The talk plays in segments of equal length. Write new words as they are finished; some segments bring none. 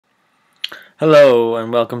Hello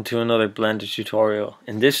and welcome to another Blender tutorial.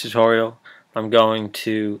 In this tutorial I'm going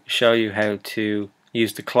to show you how to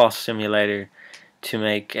use the cloth simulator to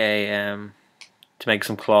make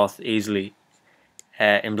some cloth easily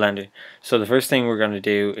in Blender. So the first thing we're going to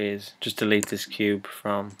do is just delete this cube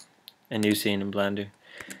from a new scene in Blender.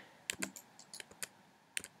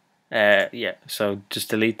 So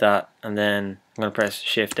just delete that, and then I'm going to press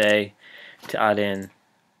Shift A to add in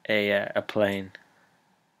a plane.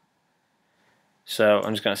 So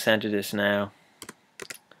I'm just going to center this now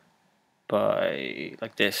by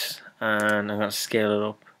like this, and I'm going to scale it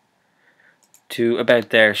up to about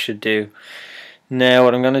there. Should do. Now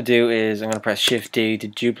what I'm going to do is I'm going to press Shift D to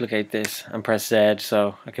duplicate this and press Z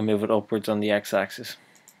so I can move it upwards on the X-axis.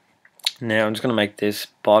 Now I'm just going to make this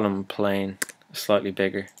bottom plane slightly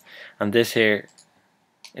bigger, and this here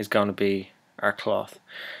is going to be our cloth.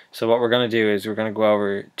 So what we're going to do is we're going to go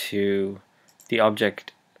over to the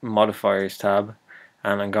Object Modifiers tab,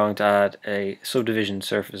 and I'm going to add a subdivision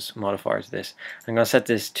surface modifier to this. I'm going to set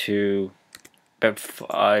this to about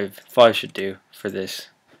 5 should do for this.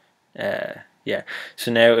 Yeah,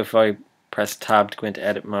 so now if I press tab to go into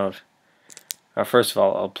edit mode, first of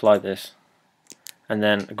all I'll apply this, and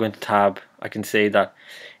then I go into tab. I can see that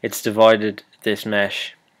it's divided this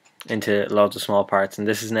mesh into loads of small parts, and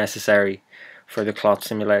this is necessary for the cloth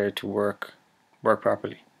simulator to work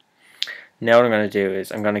properly. Now what I'm going to do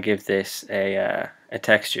is I'm going to give this a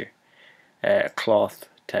texture, a cloth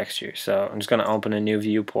texture. So I'm just going to open a new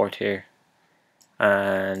viewport here,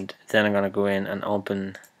 and then I'm going to go in and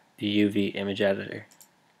open the UV image editor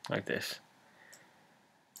like this.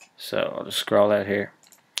 So I'll just scroll out here.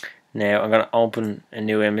 Now I'm going to open a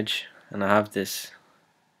new image, and I have this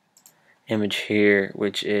image here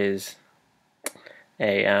which is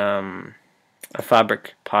a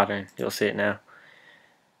fabric pattern. You'll see it now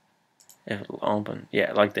if it'll open.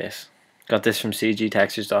 Yeah, like this. Got this from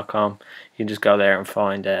cgtextures.com. You can just go there and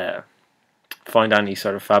find any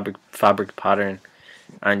sort of fabric pattern,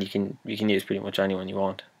 and you can use pretty much anyone you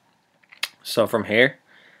want. So from here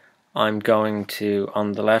I'm going to,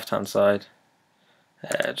 on the left hand side,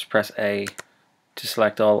 just press A to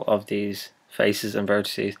select all of these faces and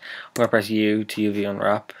vertices. I'm going to press U to UV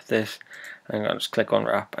unwrap this, and I'm going to just click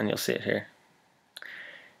unwrap, and you'll see it here.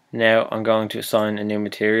 Now I'm going to assign a new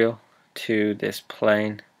material to this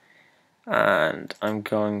plane, and I'm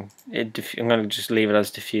going to just leave it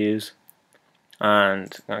as diffuse,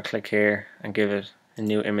 and I'm going to click here and give it a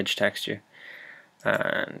new image texture,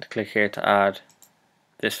 and click here to add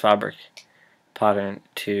this fabric pattern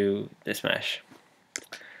to this mesh.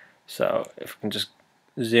 So if we can just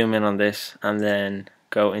zoom in on this and then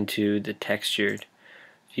go into the textured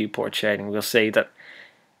viewport shading, we'll see that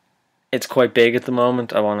it's quite big at the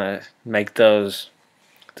moment. I want to make those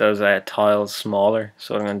tiles smaller.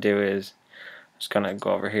 So what I'm going to do is I'm just going to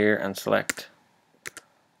go over here and select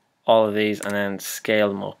all of these and then scale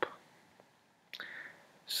them up.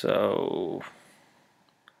 So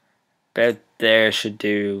about there should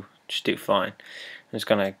do fine. I'm just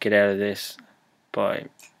going to get out of this by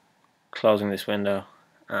closing this window,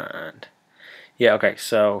 and yeah, okay,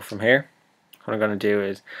 so from here what I'm going to do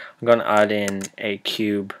is I'm going to add in a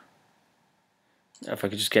cube. If I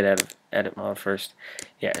could just get out of edit mode first.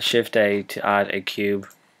 Yeah, Shift A to add a cube,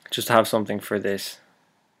 just to have something for this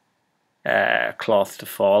cloth to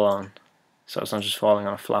fall on, so it's not just falling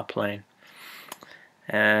on a flat plane.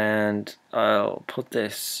 And I'll put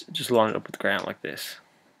this, just line it up with the ground like this.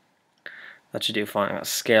 That should do fine. I'll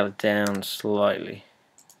scale it down slightly.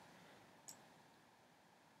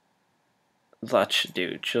 That should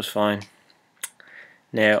do just fine.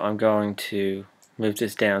 Now I'm going to move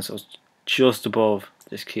this down so it's just above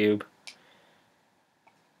this cube,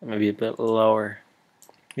 maybe a bit lower.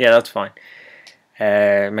 Yeah, that's fine.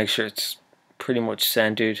 Make sure it's pretty much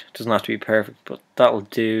centered. It doesn't have to be perfect, but that'll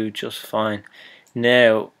do just fine.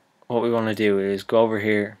 Now what we want to do is go over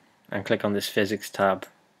here and click on this physics tab,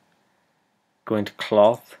 go into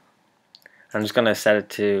cloth. I'm just going to set it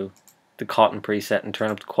to the cotton preset and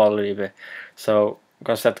turn up the quality a bit. So I'm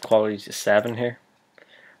going to set the quality to 7 here,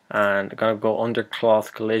 and I'm going to go under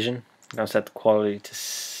cloth collision. I'm going to set the quality to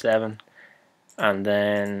 7, and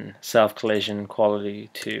then self collision quality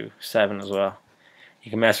to 7 as well.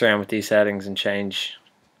 You can mess around with these settings and change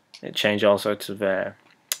all sorts of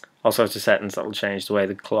settings that will change the way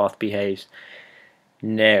the cloth behaves.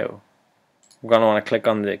 Now we're going to want to click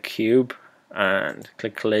on the cube and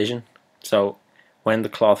click collision, so when the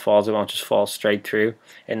cloth falls, it won't just fall straight through.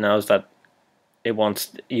 It knows that you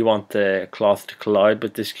want the cloth to collide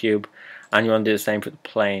with this cube, and you want to do the same for the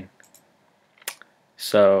plane.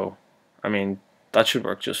 So I mean, that should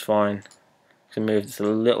work just fine. I can move this a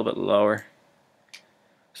little bit lower.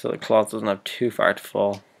 so the cloth doesn't have too far to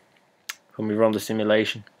fall when we run the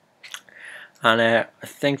simulation. And I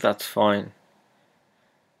think that's fine.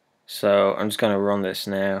 So I'm just going to run this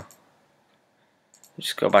now.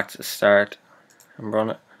 Just go back to the start and run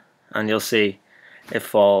it, and you'll see it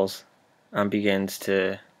falls and begins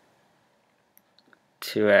to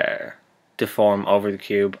deform over the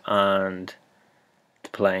cube and the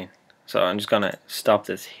plane. So I'm just going to stop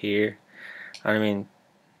this here, and I mean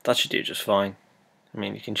that should do just fine. I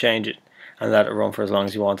mean, you can change it and let it run for as long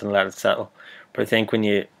as you want and let it settle, but I think when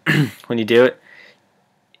you when you do it,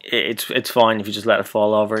 it's fine if you just let it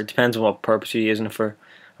fall over. It depends on what purpose you're using it for.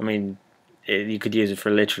 I mean, you could use it for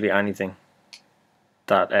literally anything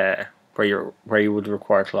that where you would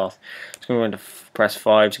require cloth. Just going to press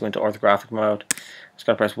 5 to go into orthographic mode. Just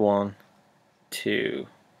going to press 1 to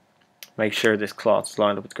make sure this cloth is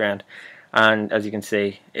lined up with the ground, and as you can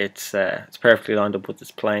see, it's perfectly lined up with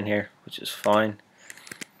this plane here, which is fine.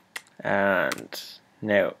 And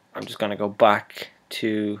now I'm just going to go back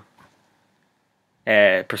to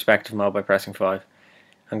perspective mode by pressing 5.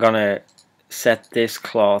 I'm going to set this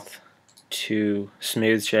cloth to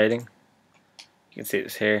smooth shading. You can see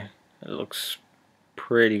this here, it looks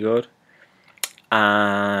pretty good.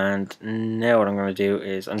 And now what I'm going to do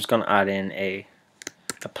is I'm just going to add in a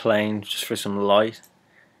plane just for some light,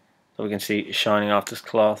 so we can see it shining off this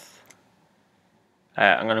cloth.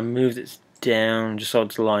 I'm going to move this down just so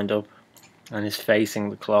it's lined up and is facing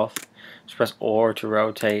the cloth. Just press R to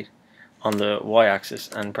rotate on the y-axis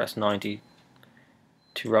and press 90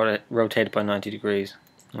 to rotate it by 90 degrees.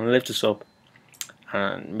 I'm going to lift this up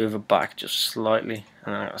and move it back just slightly,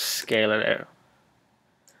 and I'm going to scale it out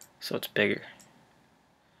so it's bigger.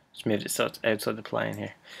 Just move it so it's outside the plane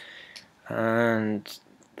here, and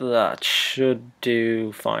that should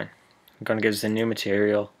do fine. I'm going to give this a new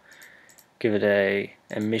material, give it a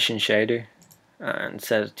emission shader, and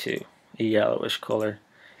set it to a yellowish color,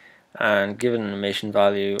 and give it an emission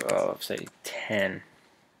value of say 10.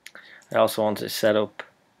 I also want to set up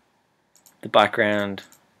the background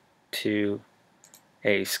to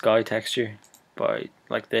a sky texture by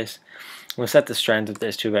like this. I'm going to set the strength of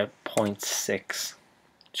this to about 0.6.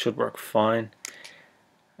 It should work fine.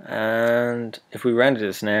 And if we render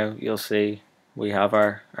this now, you'll see we have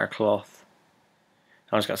our cloth.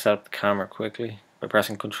 I'm just going to set up the camera quickly by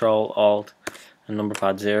pressing Control Alt and number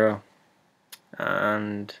pad 0,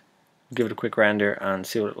 and give it a quick render and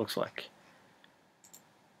see what it looks like.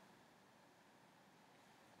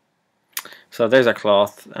 So there's our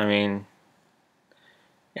cloth. I mean,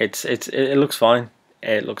 it looks fine.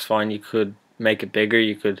 It looks fine. You could make it bigger.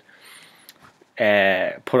 You could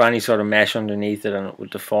put any sort of mesh underneath it and it would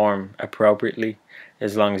deform appropriately,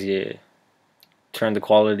 as long as you turn the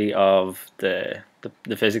quality of the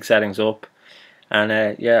physics settings up.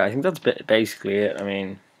 And yeah, I think that's basically it. I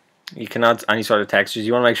mean, you can add any sort of textures.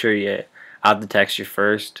 You want to make sure you add the texture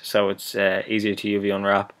first, so it's easier to UV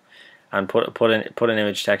unwrap, and put an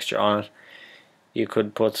image texture on it. You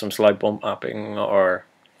could put some slight bump mapping or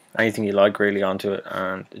anything you like really onto it,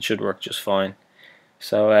 and it should work just fine.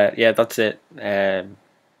 So yeah, that's it.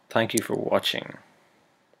 Thank you for watching.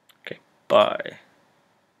 Okay, bye.